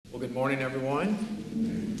Good morning, everyone.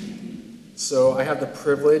 So I have the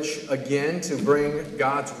privilege again to bring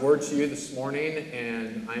God's word to you this morning,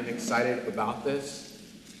 and I'm excited about this.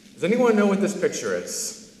 Does anyone know what this picture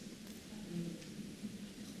is?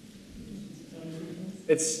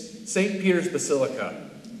 It's St. Peter's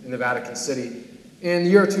Basilica in the Vatican City. In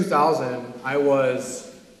the year 2000, I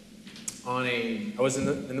was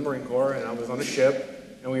in the Marine Corps, and I was on a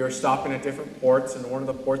ship, and we were stopping at different ports, and one of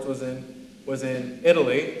the ports was in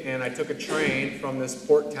Italy, and I took a train from this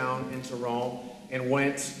port town into Rome and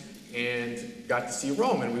went and got to see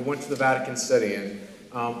Rome, and we went to the Vatican City. And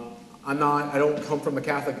I don't come from a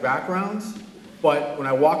Catholic background, but when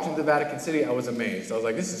I walked into the Vatican City, I was amazed. I was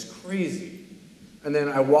like, this is crazy. And then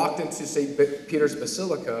I walked into St. Peter's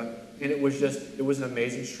Basilica, and it was an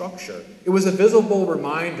amazing structure. It was a visible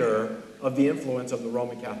reminder of the influence of the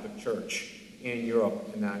Roman Catholic Church in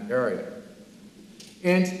Europe, in that area.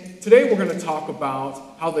 And today we're going to talk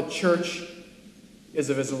about how the church is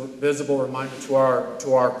a visible reminder to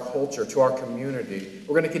our culture, to our community.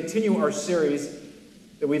 We're going to continue our series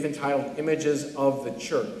that we've entitled Images of the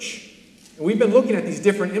Church. And we've been looking at these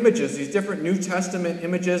different images, these different New Testament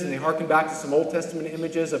images, and they harken back to some Old Testament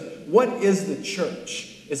images of what is the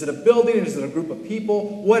church? Is it a building? Is it a group of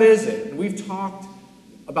people? What is it? And we've talked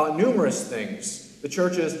about numerous things. The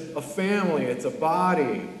church is a family. It's a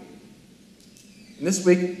body. And this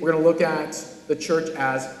week, we're going to look at the church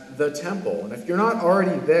as the temple. And if you're not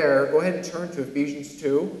already there, go ahead and turn to Ephesians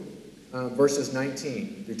 2, verses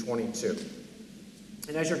 19 through 22.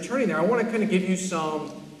 And as you're turning there, I want to kind of give you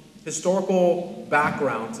some historical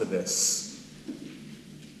background to this.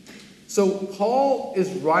 So Paul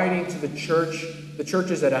is writing to the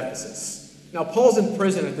churches at Ephesus. Now, Paul's in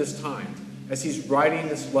prison at this time as he's writing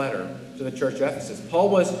this letter to the church at Ephesus. Paul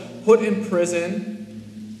was put in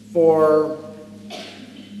prison for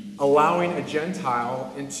allowing a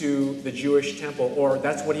Gentile into the Jewish temple, or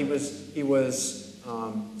that's what he was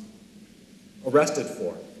arrested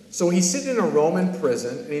for. So he's sitting in a Roman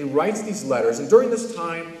prison, and he writes these letters. And during this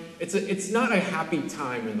time, it's not a happy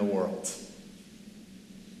time in the world.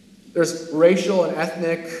 There's racial and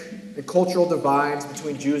ethnic and cultural divides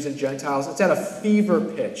between Jews and Gentiles. It's at a fever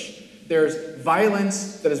pitch. There's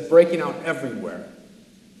violence that is breaking out everywhere,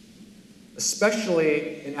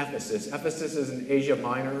 especially in Ephesus. Ephesus is in Asia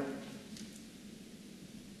Minor.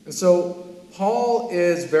 And so Paul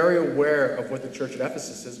is very aware of what the church at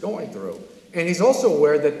Ephesus is going through. And he's also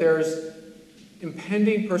aware that there's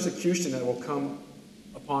impending persecution that will come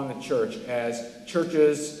upon the church as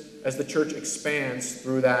the church expands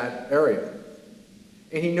through that area.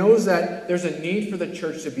 And he knows that there's a need for the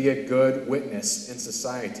church to be a good witness in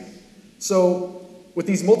society. So with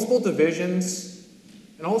these multiple divisions,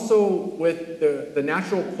 and also with the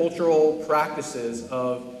natural cultural practices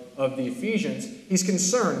of the Ephesians, he's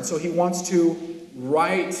concerned. So he wants to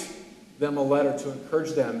write them a letter to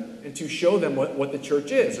encourage them and to show them what the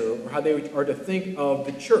church is, or how they are to think of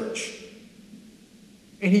the church.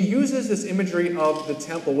 And he uses this imagery of the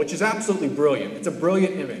temple, which is absolutely brilliant. It's a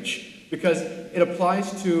brilliant image because it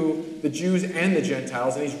applies to the Jews and the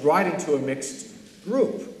Gentiles, and he's writing to a mixed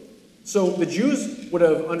group. So the Jews would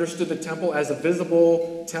have understood the temple as a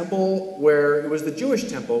visible temple where it was the Jewish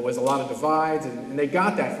temple. It was a lot of divides, and they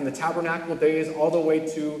got that from the tabernacle days all the way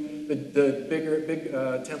to the big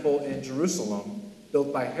temple in Jerusalem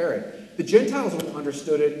built by Herod. The Gentiles would have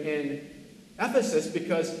understood it in Ephesus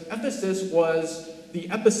because Ephesus was the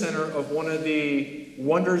epicenter of one of the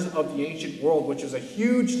wonders of the ancient world, which is a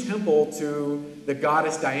huge temple to the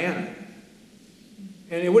goddess Diana.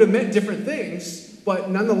 And it would have meant different things,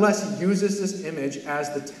 but nonetheless, he uses this image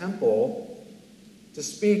as the temple to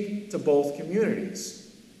speak to both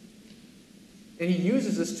communities. And he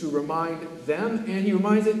uses this to remind them, and he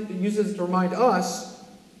uses it to remind us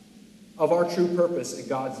of our true purpose as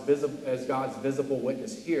God's visible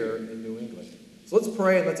witness here in New England. So let's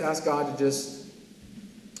pray and let's ask God to just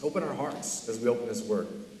open our hearts as we open His Word.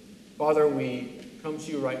 Father, we come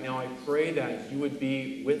to you right now. I pray that you would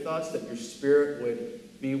be with us, that your Spirit would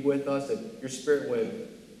be with us, that your Spirit would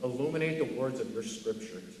illuminate the words of your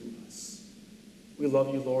Scripture to us. We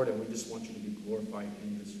love you, Lord, and we just want you to be glorified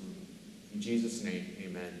in this room. In Jesus' name,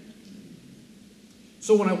 amen.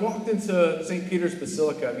 So when I walked into St. Peter's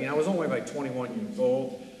Basilica, I was only like 21 years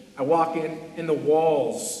old. I walk in, and the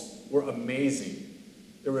walls were amazing.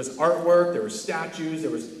 There was artwork, there were statues,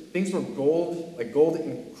 things were gold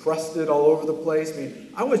encrusted all over the place.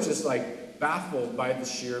 I was just like baffled by the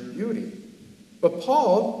sheer beauty. But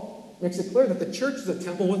Paul makes it clear that the church is a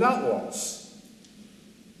temple without walls.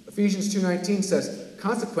 Ephesians 2:19 says,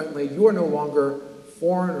 consequently, you are no longer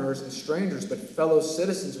foreigners and strangers, but fellow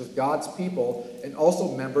citizens with God's people and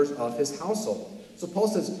also members of his household. So Paul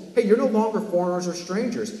says, hey, you're no longer foreigners or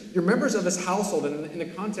strangers. You're members of his household. And in the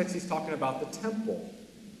context, he's talking about the temple.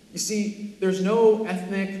 You see, there's no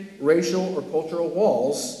ethnic, racial, or cultural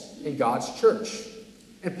walls in God's church.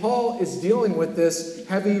 And Paul is dealing with this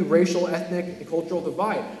heavy racial, ethnic, and cultural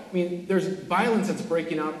divide. I mean, there's violence that's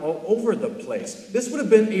breaking out all over the place. This would have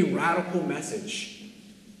been a radical message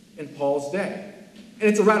in Paul's day. And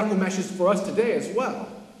it's a radical message for us today as well.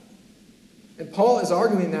 And Paul is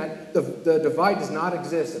arguing that the divide does not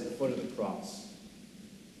exist at the foot of the cross.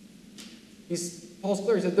 Paul's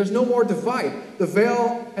clear. He said, there's no more divide. The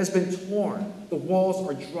veil has been torn. The walls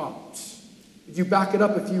are dropped. If you back it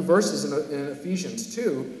up a few verses in Ephesians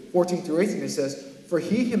 2, 14 through 18, it says, for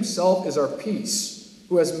he himself is our peace,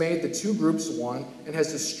 who has made the two groups one and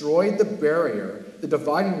has destroyed the barrier, the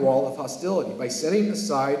dividing wall of hostility, by setting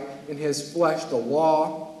aside in his flesh the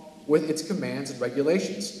law with its commands and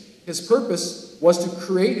regulations. His purpose was to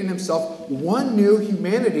create in himself one new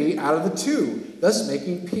humanity out of the two, thus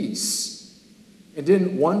making peace, and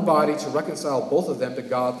in one body to reconcile both of them to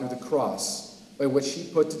God through the cross, by which he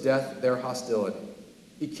put to death their hostility.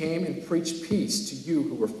 He came and preached peace to you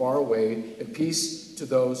who were far away, and peace to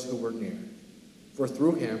those who were near. For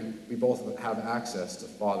through him we both have access to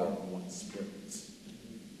Father in one Spirit.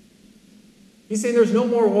 He's saying there's no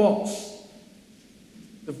more walls.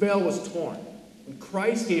 The veil was torn. When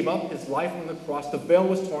Christ gave up his life on the cross, the veil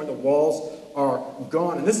was torn, the walls are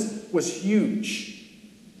gone. And this was huge.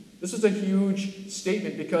 This was a huge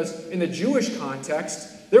statement because in the Jewish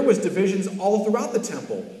context, there was divisions all throughout the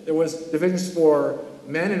temple. There was divisions for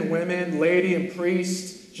men and women, laity and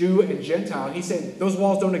priest, Jew and Gentile. And he said those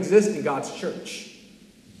walls don't exist in God's church.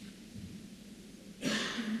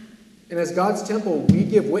 And as God's temple, we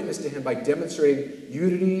give witness to him by demonstrating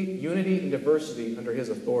unity and diversity under his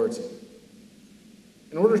authority.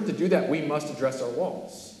 In order to do that, we must address our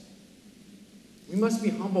walls. We must be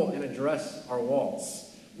humble and address our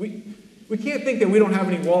walls. We can't think that we don't have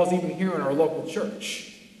any walls even here in our local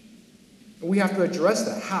church. And we have to address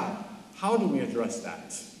that. How? How do we address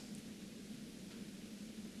that?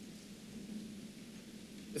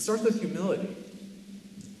 It starts with humility.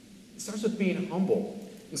 It starts with being humble.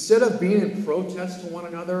 Instead of being in protest to one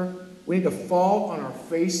another, we need to fall on our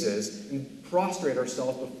faces and prostrate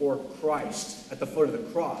ourselves before Christ at the foot of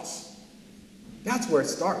the cross. That's where it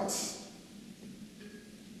starts.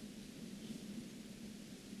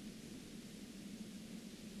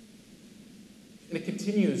 And it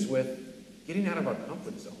continues with getting out of our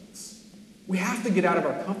comfort zones. We have to get out of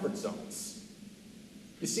our comfort zones.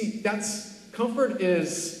 You see, comfort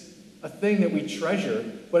is a thing that we treasure,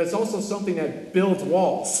 but it's also something that builds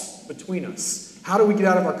walls between us. How do we get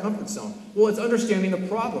out of our comfort zone? Well, it's understanding the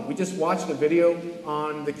problem. We just watched a video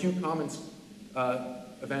on the Q Commons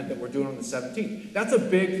event that we're doing on the 17th. That's a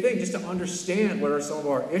big thing, just to understand what are some of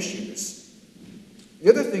our issues. The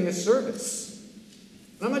other thing is service.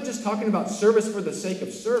 And I'm not just talking about service for the sake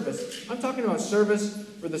of service. I'm talking about service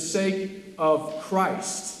for the sake of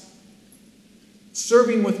Christ.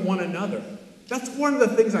 Serving with one another. That's one of the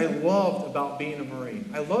things I loved about being a Marine.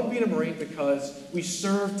 I love being a Marine because we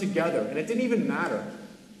served together, and it didn't even matter.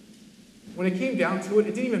 When it came down to it,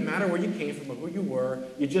 it didn't even matter where you came from or who you were.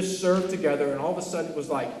 You just served together, and all of a sudden it was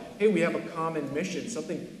like, hey, we have a common mission,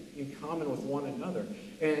 something in common with one another.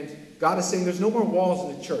 And God is saying there's no more walls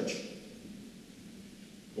in the church.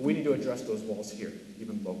 But we need to address those walls here,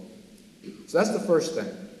 even locally. So that's the first thing.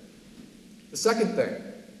 The second thing,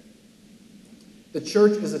 the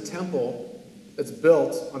church is a temple that's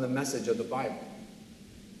built on the message of the Bible.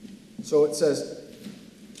 So it says,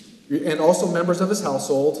 and also members of his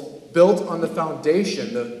household, built on the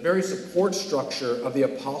foundation, the very support structure of the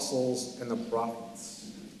apostles and the prophets.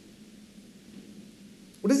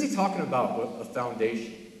 What is he talking about with a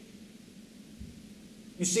foundation?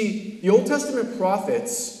 You see, the Old Testament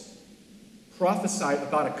prophets prophesied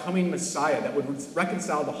about a coming Messiah that would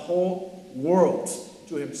reconcile the whole world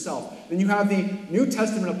to himself. Then you have the New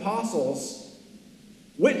Testament apostles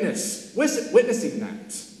witnessing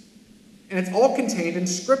that. And it's all contained in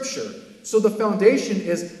Scripture. So the foundation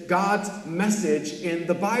is God's message in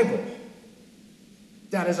the Bible.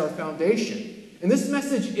 That is our foundation. And this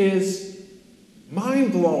message is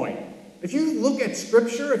mind-blowing. If you look at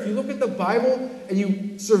Scripture, if you look at the Bible, and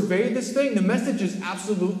you survey this thing, the message is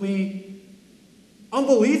absolutely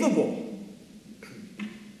unbelievable.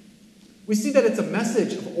 We see that it's a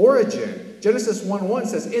message of origin. Genesis 1:1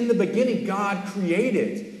 says, in the beginning, God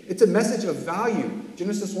created. It's a message of value.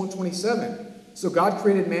 Genesis 1:27. So God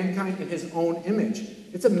created mankind in his own image.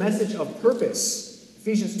 It's a message of purpose.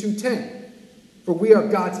 Ephesians 2:10. For we are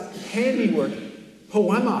God's handiwork,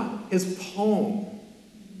 poema, his poem.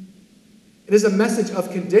 It is a message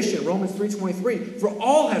of condition, Romans 3:23. For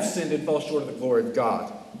all have sinned and fall short of the glory of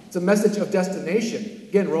God. It's a message of destination.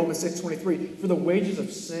 Again, Romans 6:23. For the wages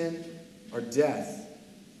of sin are death.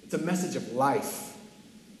 It's a message of life.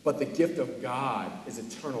 But the gift of God is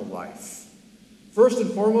eternal life. First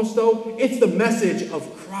and foremost, though, it's the message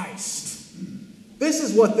of Christ. This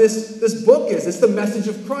is what this book is. It's the message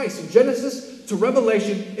of Christ. From Genesis to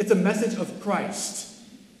Revelation, it's a message of Christ.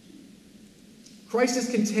 Christ is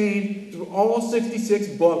contained through all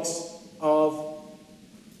 66 books of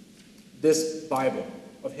this Bible,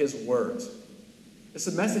 of his word. It's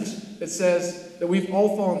a message that says that we've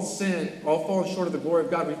all fallen short of the glory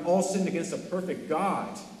of God. We've all sinned against a perfect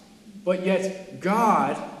God. But yet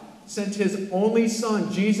God sent his only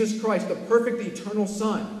Son, Jesus Christ, the perfect eternal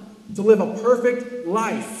Son, to live a perfect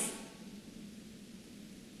life.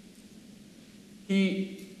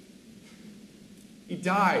 He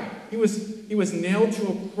died. He was nailed to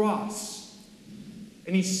a cross.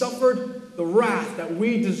 And he suffered the wrath that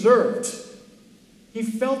we deserved. He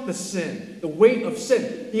felt the sin, the weight of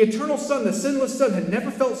sin. The eternal Son, the sinless Son, had never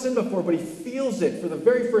felt sin before, but he feels it for the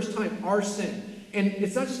very first time, our sin. And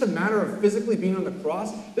it's not just a matter of physically being on the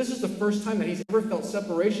cross. This is the first time that he's ever felt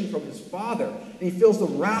separation from his Father. And he feels the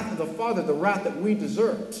wrath of the Father, the wrath that we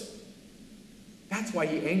deserved. That's why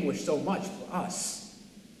he anguished so much for us.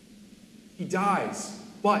 He dies,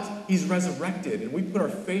 but he's resurrected. And we put our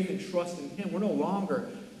faith and trust in him. We're no longer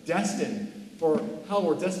destined for hell.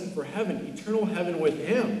 We're destined for heaven, eternal heaven with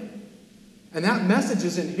him. And that message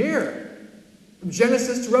is in here. From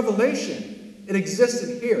Genesis to Revelation. It exists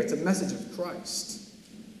in here. It's a message of Christ.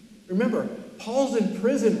 Remember, Paul's in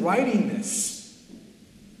prison writing this.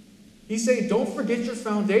 He's saying, don't forget your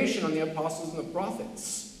foundation on the apostles and the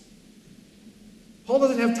prophets. Paul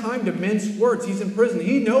doesn't have time to mince words. He's in prison.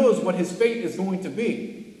 He knows what his fate is going to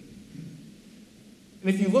be.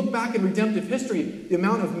 And if you look back in redemptive history, the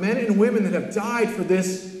amount of men and women that have died for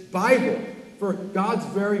this Bible, for God's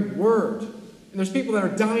very word, and there's people that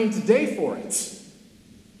are dying today for it.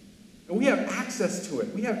 And we have access to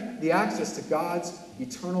it. We have the access to God's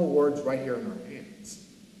eternal words right here in our hands.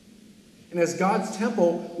 And as God's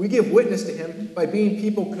temple, we give witness to him by being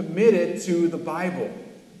people committed to the Bible.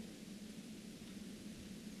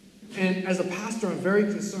 And as a pastor, I'm very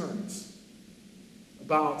concerned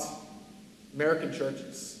about American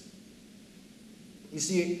churches. I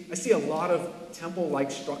see a lot of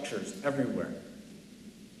temple-like structures everywhere.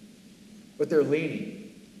 But they're leaning.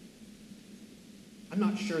 I'm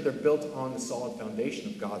not sure they're built on the solid foundation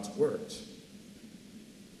of God's word.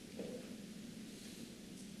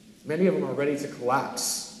 Many of them are ready to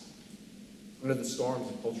collapse under the storms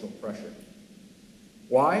of cultural pressure.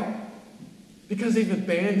 Why? Because they've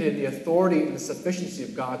abandoned the authority and the sufficiency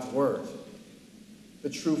of God's word, the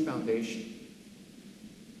true foundation.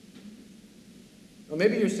 Well,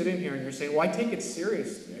 maybe you're sitting here and you're saying, well, I take it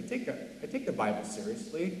seriously. I take the Bible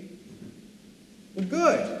seriously. Well,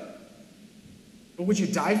 good. But would you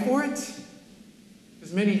die for it?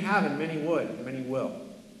 Because many have and many would and many will.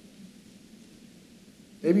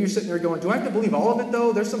 Maybe you're sitting there going, do I have to believe all of it,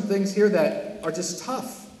 though? There's some things here that are just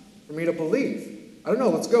tough for me to believe. I don't know.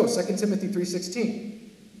 Let's go. 2 Timothy 3:16.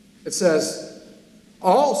 It says,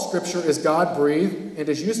 all Scripture is God-breathed and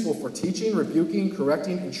is useful for teaching, rebuking,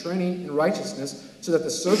 correcting, and training in righteousness, so that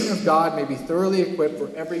the servant of God may be thoroughly equipped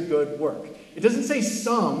for every good work. It doesn't say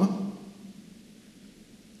some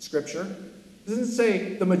Scripture. It doesn't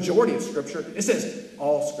say the majority of Scripture. It says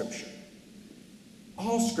all Scripture.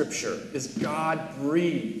 All Scripture is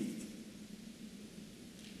God-breathed.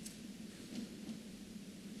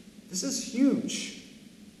 This is huge.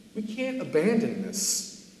 We can't abandon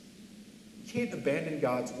this. We can't abandon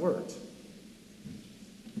God's word.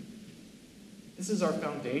 This is our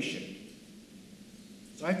foundation.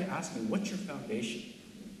 So I have to ask you, what's your foundation?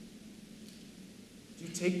 Do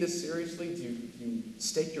you take this seriously? Do you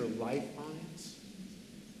stake your life on it?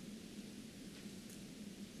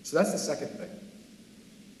 So that's the second thing.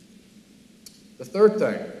 The third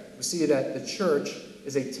thing, we see that the church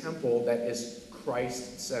is a temple that is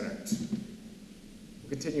Christ-centered. We'll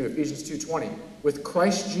continue Ephesians 2:20. With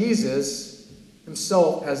Christ Jesus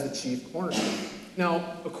himself as the chief cornerstone.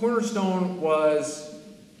 Now, a cornerstone was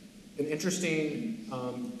an interesting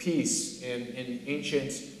piece in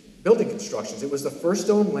ancient building constructions. It was the first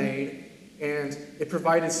stone laid, and it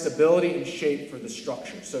provided stability and shape for the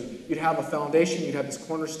structure. So you'd have a foundation, you'd have this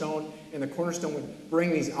cornerstone, and the cornerstone would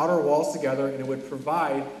bring these outer walls together, and it would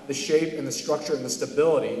provide the shape and the structure and the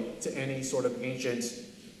stability to any sort of ancient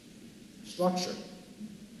structure.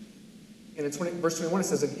 And in verse 21 it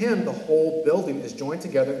says, in him the whole building is joined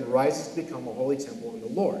together and rises to become a holy temple in the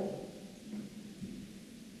Lord.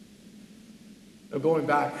 Now going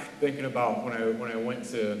back, thinking about when I went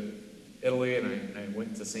to Italy and I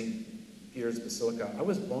went to St. Peter's Basilica, I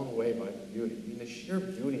was blown away by the beauty. I mean, the sheer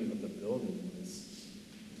beauty of the building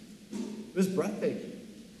was breathtaking.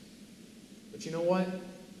 But you know what?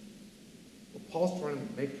 What Paul's trying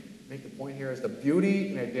to make the point here is the beauty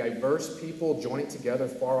in a diverse people joining together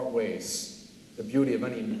far outweighs the beauty of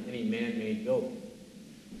any man-made building.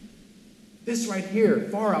 This right here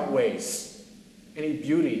far outweighs any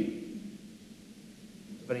beauty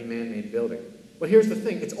of any man-made building. But here's the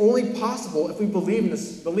thing, it's only possible if we believe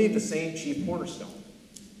the same chief cornerstone.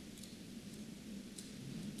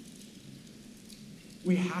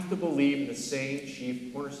 We have to believe in the same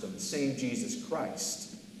chief cornerstone, the same Jesus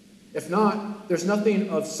Christ. If not, there's nothing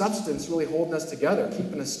of substance really holding us together,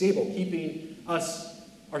 keeping us stable, keeping us,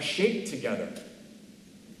 our shape together.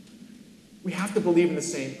 We have to believe in the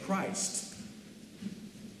same Christ.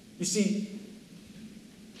 You see,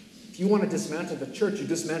 if you want to dismantle the church, you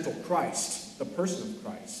dismantle Christ, the person of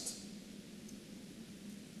Christ.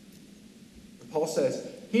 And Paul says,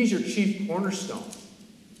 he's your chief cornerstone.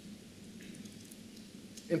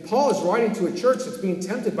 And Paul is writing to a church that's being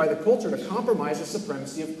tempted by the culture to compromise the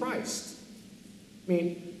supremacy of Christ. I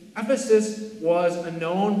mean, Ephesus was a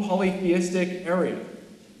known polytheistic area.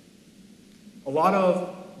 A lot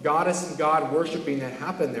of goddess and god worshiping that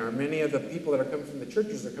happened there. Many of the people that are coming from the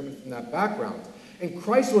churches are coming from that background. And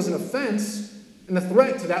Christ was an offense and a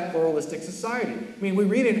threat to that pluralistic society. I mean, we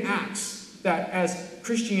read in Acts that as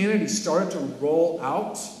Christianity started to roll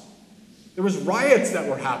out, there was riots that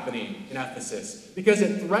were happening in Ephesus because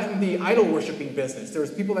it threatened the idol-worshiping business. There was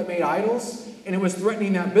people that made idols, and it was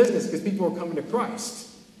threatening that business because people were coming to Christ.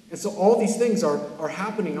 And so all these things are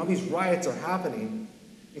happening, all these riots are happening,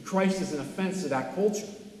 and Christ is an offense to that culture.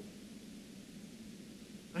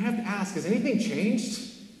 I have to ask, has anything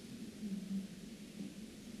changed?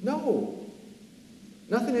 No.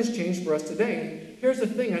 Nothing has changed for us today. And here's the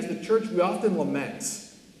thing, as the church, we often lament.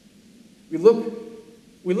 We look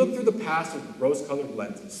through the past with rose-colored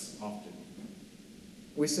lenses often.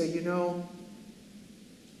 We say, you know,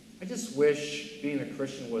 I just wish being a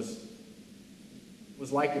Christian was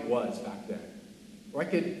like it was back then. Or I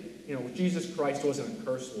could, you know, Jesus Christ wasn't a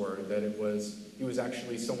curse word, that he was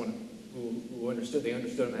actually someone who understood. They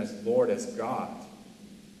understood him as Lord, as God.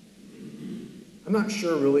 I'm not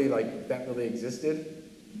sure really like that really existed.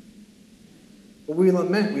 But we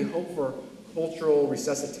lament, we hope for cultural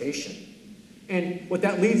resuscitation. And what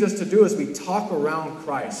that leads us to do is we talk around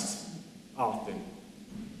Christ often.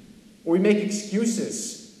 Or we make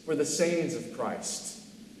excuses for the sayings of Christ.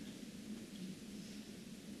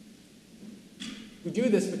 We do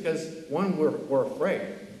this because, one, we're afraid,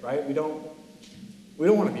 right? We don't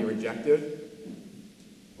want to be rejected.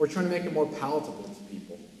 We're trying to make it more palatable to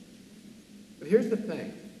people. But here's the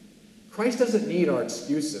thing. Christ doesn't need our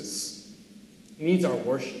excuses. He needs our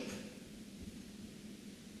worship.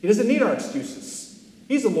 He doesn't need our excuses.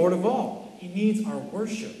 He's the Lord of all. He needs our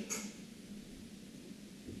worship.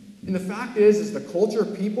 And the fact is the culture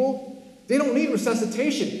of people, they don't need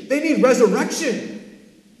resuscitation. They need resurrection.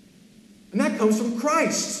 And that comes from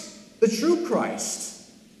Christ, the true Christ.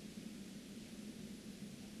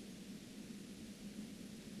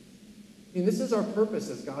 I mean, this is our purpose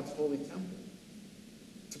as God's holy temple,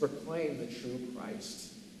 to proclaim the true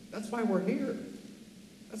Christ. That's why we're here.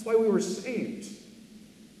 That's why we were saved.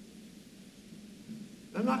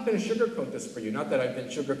 I'm not going to sugarcoat this for you. Not that I've been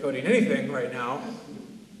sugarcoating anything right now.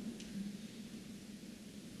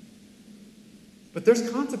 But there's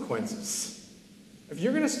consequences. If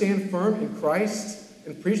you're going to stand firm in Christ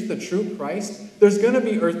and preach the true Christ, there's going to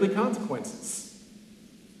be earthly consequences.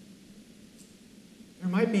 There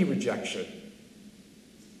might be rejection.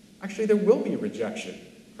 Actually, there will be rejection.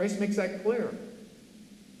 Christ makes that clear.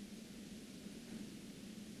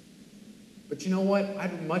 But you know what?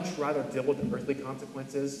 I'd much rather deal with the earthly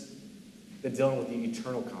consequences than dealing with the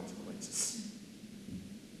eternal consequences.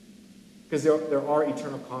 Because there are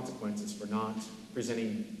eternal consequences for not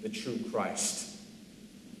presenting the true Christ.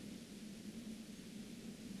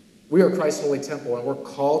 We are Christ's holy temple, and we're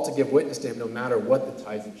called to give witness to him no matter what the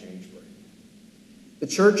tides of change bring. The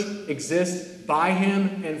church exists by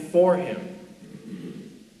him and for him.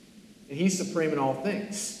 And he's supreme in all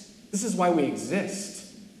things. This is why we exist.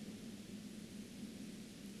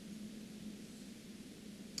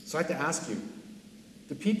 So I have to ask you,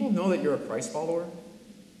 do people know that you're a Christ follower?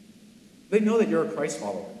 They know that you're a Christ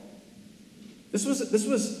follower. This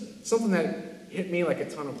was something that hit me like a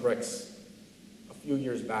ton of bricks a few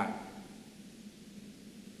years back.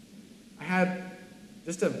 I had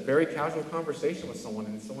just a very casual conversation with someone,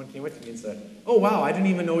 and someone came up to me and said, "Oh, wow, I didn't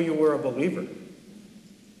even know you were a believer."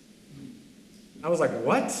 I was like,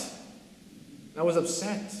 "What?" And I was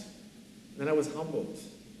upset. And then I was humbled.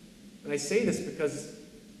 And I say this because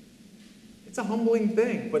it's a humbling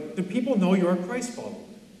thing, but do people know you're a Christ follower?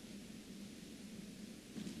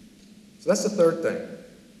 So that's the third thing.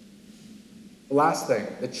 The last thing,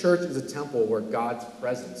 the church is a temple where God's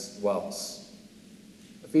presence dwells.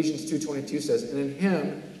 Ephesians 2:22 says, "And in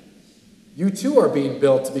him, you too are being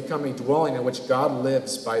built to become a dwelling in which God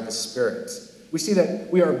lives by the Spirit." We see that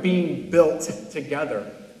we are being built together.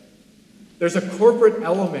 There's a corporate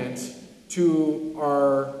element to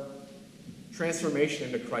our transformation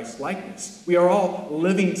into Christ's likeness. We are all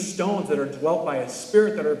living stones that are dwelt by a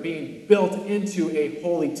Spirit that are being built into a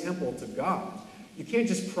holy temple to God. You can't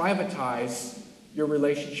just privatize your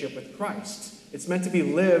relationship with Christ. It's meant to be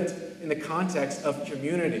lived in the context of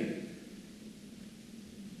community.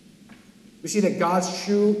 We see that God's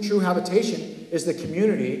true habitation is the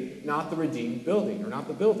community, not the redeemed building, or not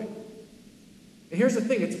the building. And here's the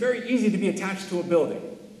thing, it's very easy to be attached to a building.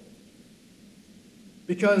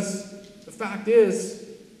 Because the fact is,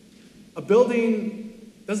 a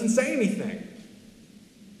building doesn't say anything.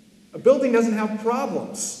 A building doesn't have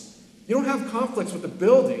problems. You don't have conflicts with the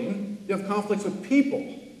building, you have conflicts with people.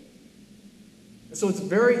 And so it's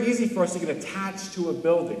very easy for us to get attached to a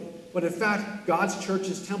building. But in fact, God's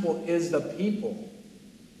church's temple is the people,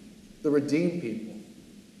 the redeemed people.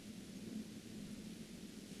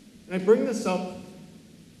 And I bring this up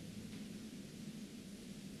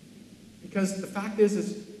because the fact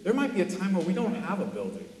is there might be a time where we don't have a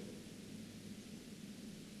building.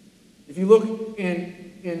 If you look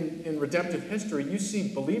in redemptive history, you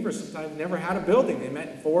see believers sometimes never had a building. They met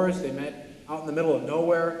in forests, they met out in the middle of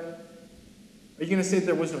nowhere. Are you going to say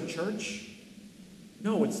there was no church?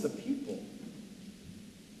 No, it's the people.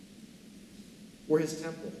 We're his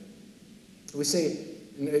temple. We say,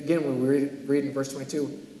 and again, when we read in verse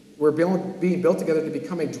 22, we're being built together to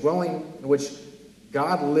become a dwelling in which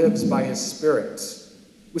God lives by his Spirit.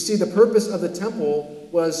 We see the purpose of the temple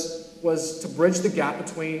was to bridge the gap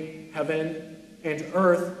between heaven and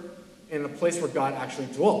earth and a place where God actually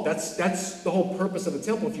dwelt. That's the whole purpose of the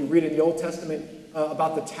temple. If you read in the Old Testament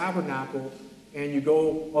about the tabernacle, and you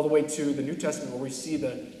go all the way to the New Testament where we see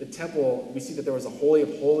the temple, we see that there was a Holy of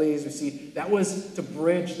Holies. We see that was to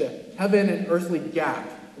bridge the heaven and earthly gap.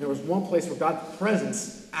 And there was one place where God's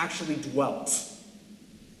presence actually dwelt.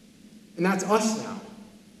 And that's us now,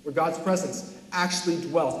 where God's presence actually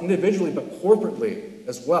dwells, individually but corporately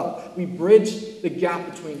as well. We bridge the gap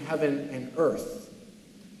between heaven and earth.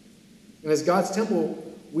 And as God's temple,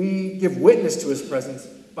 we give witness to his presence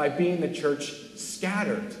by being the church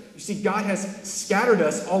scattered. You see, God has scattered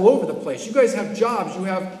us all over the place. You guys have jobs, you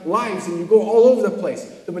have lives, and you go all over the place.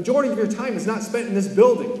 The majority of your time is not spent in this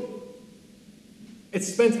building. It's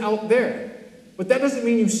spent out there. But that doesn't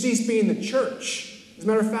mean you cease being the church. As a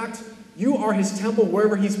matter of fact, you are his temple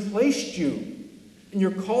wherever he's placed you. And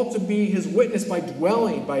you're called to be his witness by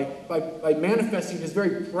dwelling, by manifesting his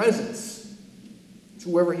very presence to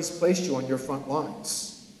wherever he's placed you on your front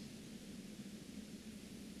lines.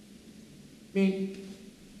 I mean,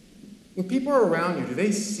 when people are around you, do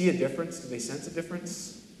they see a difference? Do they sense a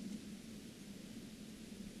difference?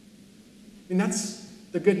 I mean, that's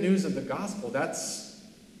the good news of the gospel.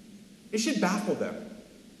 It should baffle them.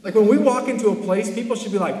 Like when we walk into a place, people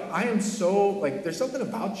should be like, I am so, like, there's something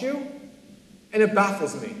about you, and it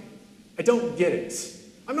baffles me. I don't get it.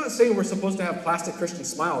 I'm not saying we're supposed to have plastic Christian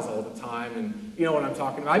smiles all the time, and you know what I'm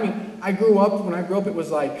talking about. I mean, when I grew up, it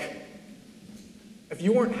was like, if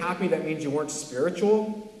you weren't happy, that means you weren't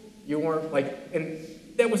spiritual. You weren't like, and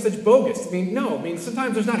that was such bogus. I mean,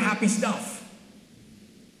 sometimes there's not happy stuff.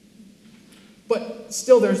 But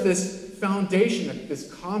still there's this foundation,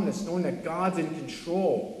 this calmness, knowing that God's in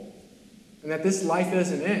control. And that this life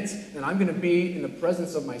isn't it. And I'm going to be in the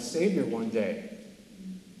presence of my Savior one day.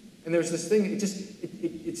 And there's this thing, it's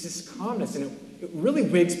this calmness, and it really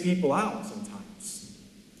wigs people out sometimes.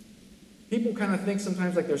 People kind of think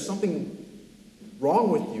sometimes like there's something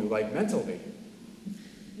wrong with you, like mentally.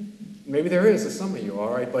 Maybe there is with some of you,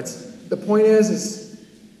 all right? But the point is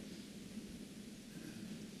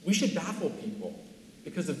we should baffle people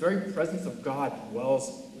because the very presence of God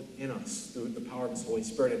dwells within us through the power of his Holy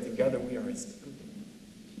Spirit, and together we are his temple.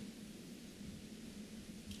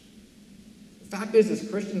 The fact is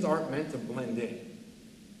Christians aren't meant to blend in.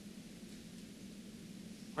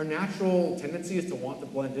 Our natural tendency is to want to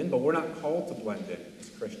blend in, but we're not called to blend in as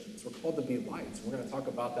Christians. We're called to be lights. We're going to talk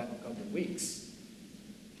about that in a couple of weeks.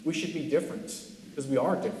 We should be different because we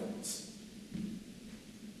are different.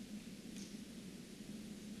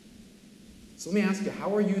 So let me ask you,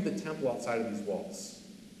 how are you the temple outside of these walls?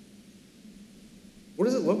 What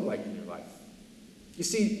does it look like in your life? You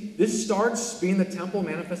see, this starts, being the temple,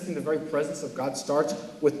 manifesting the very presence of God, starts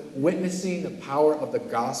with witnessing the power of the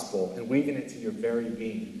gospel and weaving it to your very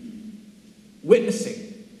being.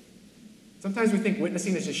 Witnessing. Sometimes we think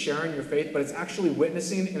witnessing is just sharing your faith, but it's actually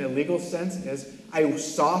witnessing in a legal sense as I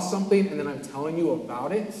saw something and then I'm telling you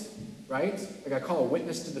about it, right? Like I call a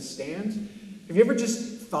witness to the stand. Have you ever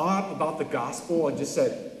just thought about the gospel and just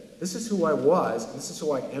said, this is who I was, and this is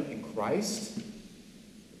who I am in Christ?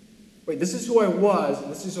 Wait, this is who I was, and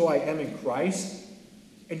this is who I am in Christ?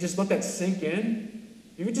 And just let that sink in?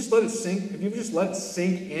 Have you just let it sink? Have you just let it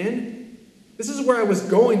sink in? This is where I was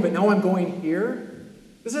going, but now I'm going here.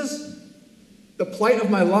 This is the plight of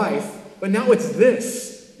my life, but now it's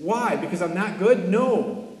this. Why? Because I'm not good?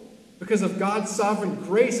 No. Because of God's sovereign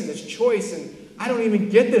grace and His choice, and I don't even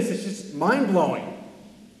get this. It's just mind-blowing.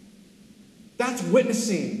 That's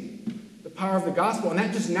witnessing the power of the gospel, and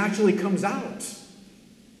that just naturally comes out.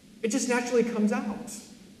 It just naturally comes out.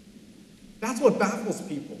 That's what baffles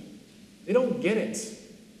people. They don't get it.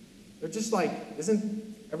 They're just like,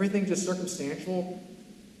 isn't everything just circumstantial?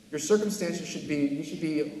 Your circumstances should be, you should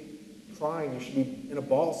be crying, you should be in a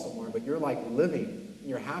ball somewhere, but you're like living, and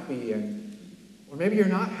you're happy, or maybe you're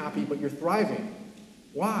not happy, but you're thriving.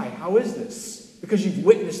 Why? How is this? Because you've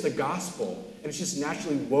witnessed the gospel, and it's just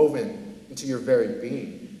naturally woven into your very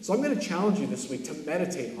being. So I'm going to challenge you this week to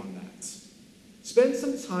meditate on that. Spend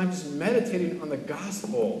some time just meditating on the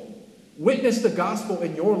gospel. Witness the gospel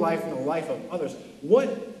in your life and the life of others.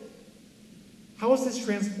 How has this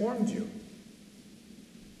transformed you?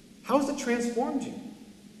 How has it transformed you?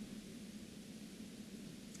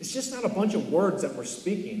 It's just not a bunch of words that we're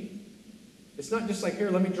speaking. It's not just like, here,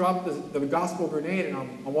 let me drop the gospel grenade and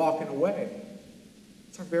I'm walking away.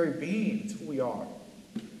 It's our very being. It's who we are.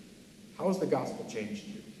 How has the gospel changed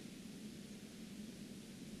you?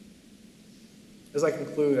 As I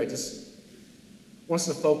conclude, I just want us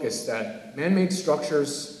to focus that man-made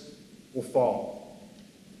structures will fall.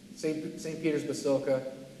 St. Peter's Basilica,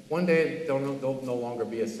 one day there'll no longer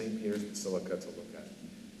be a St. Peter's Basilica to look at.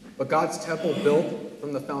 But God's temple, built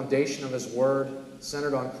from the foundation of His Word,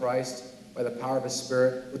 centered on Christ by the power of His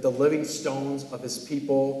Spirit, with the living stones of His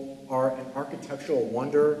people, are an architectural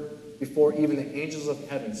wonder before even the angels of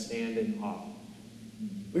heaven stand in awe.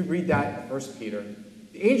 We read that in 1 Peter.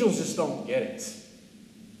 The angels just don't get it.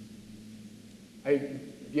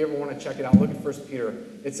 If you ever want to check it out, look at 1 Peter.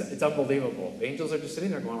 It's unbelievable. The angels are just sitting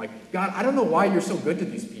there going like, God, I don't know why you're so good to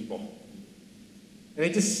these people. And they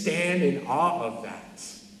just stand in awe of that.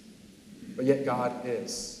 But yet God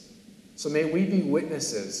is. So may we be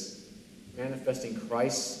witnesses manifesting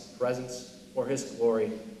Christ's presence for His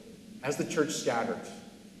glory as the church scattered,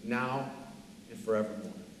 now and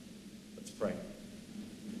forevermore. Let's pray.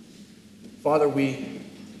 Father, we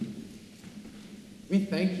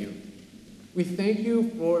thank you. We thank you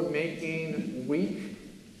for making weak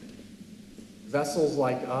vessels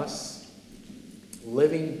like us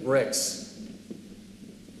living bricks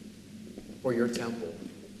for your temple,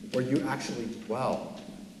 where you actually dwell.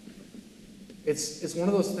 It's one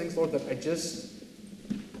of those things, Lord, that I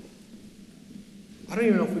don't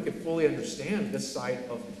even know if we could fully understand this side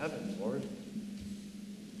of heaven, Lord.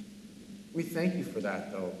 We thank you for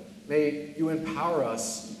that, though. May you empower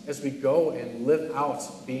us as we go and live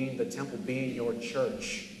out being the temple, being your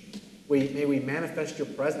church. May we manifest your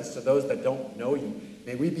presence to those that don't know you.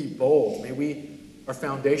 May we be bold. May our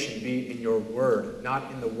foundation be in your word, not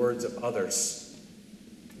in the words of others,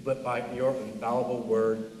 but by your infallible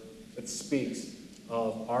word that speaks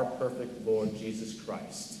of our perfect Lord Jesus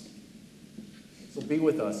Christ. So be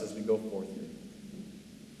with us as we go forth here.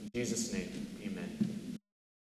 In Jesus' name, amen.